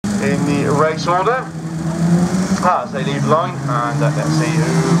in the race order as they leave the line, and let's see who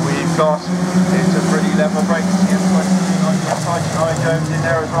we've got. It's a pretty level break. CM20 on the outside, Shania Jones in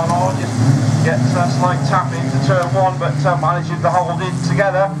there as well. Just gets a slight tap into turn one, but manages to hold it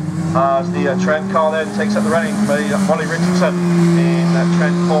together as the Trent car then takes up the running for Molly Richardson in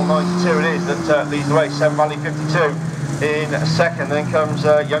Trent 492 it is that leads the way. 7 Valley 52 in second, then comes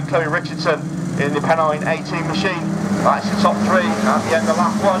young Chloe Richardson in the Pennine 18 machine. That's the top three at the end of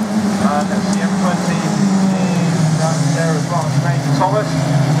lap one, and CM20 there as well, Strange Thomas,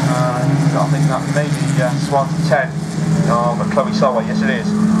 and I think that may be Swansea 10 of Chloe Solway, yes it is,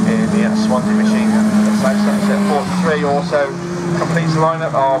 in the Swansea machine. South Somerset 43 also completes the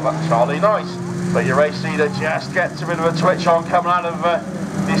lineup of Charlie Knight, but your race leader just gets a bit of a twitch on coming out of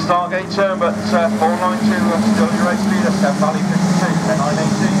the Stargate turn, but 492 still your race leader. 7 Valley 52, 10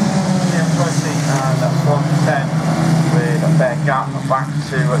 980, CM20 and Swansea 10 with a fair gap back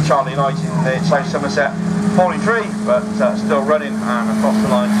to Charlie Knight in the South Somerset 43, but still running and across the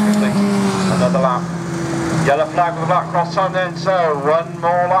line to complete another lap. Yellow flag with a black cross time then, so one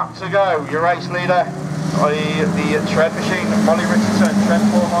more lap to go. Your race leader, the tread machine, Molly Richardson, Trent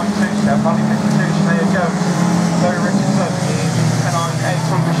 492, 7 Molly 52, Shania Jones, Chloe Richardson in the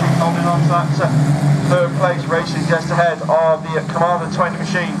 10 machine holding on to that third place, racing just ahead of the Commander 20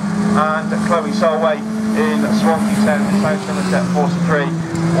 machine and Chloe Solway in Swansea 10, South Somerset 43,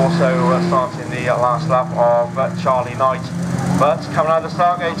 also starting the last lap of Charlie Knight. But coming out of the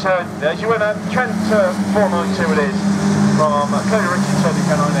Stargate turn, there's your winner, Trent 492 it is, from Chloe Richardson,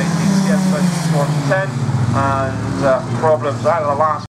 10 980, CM20 Swansea 10, and problems out of the last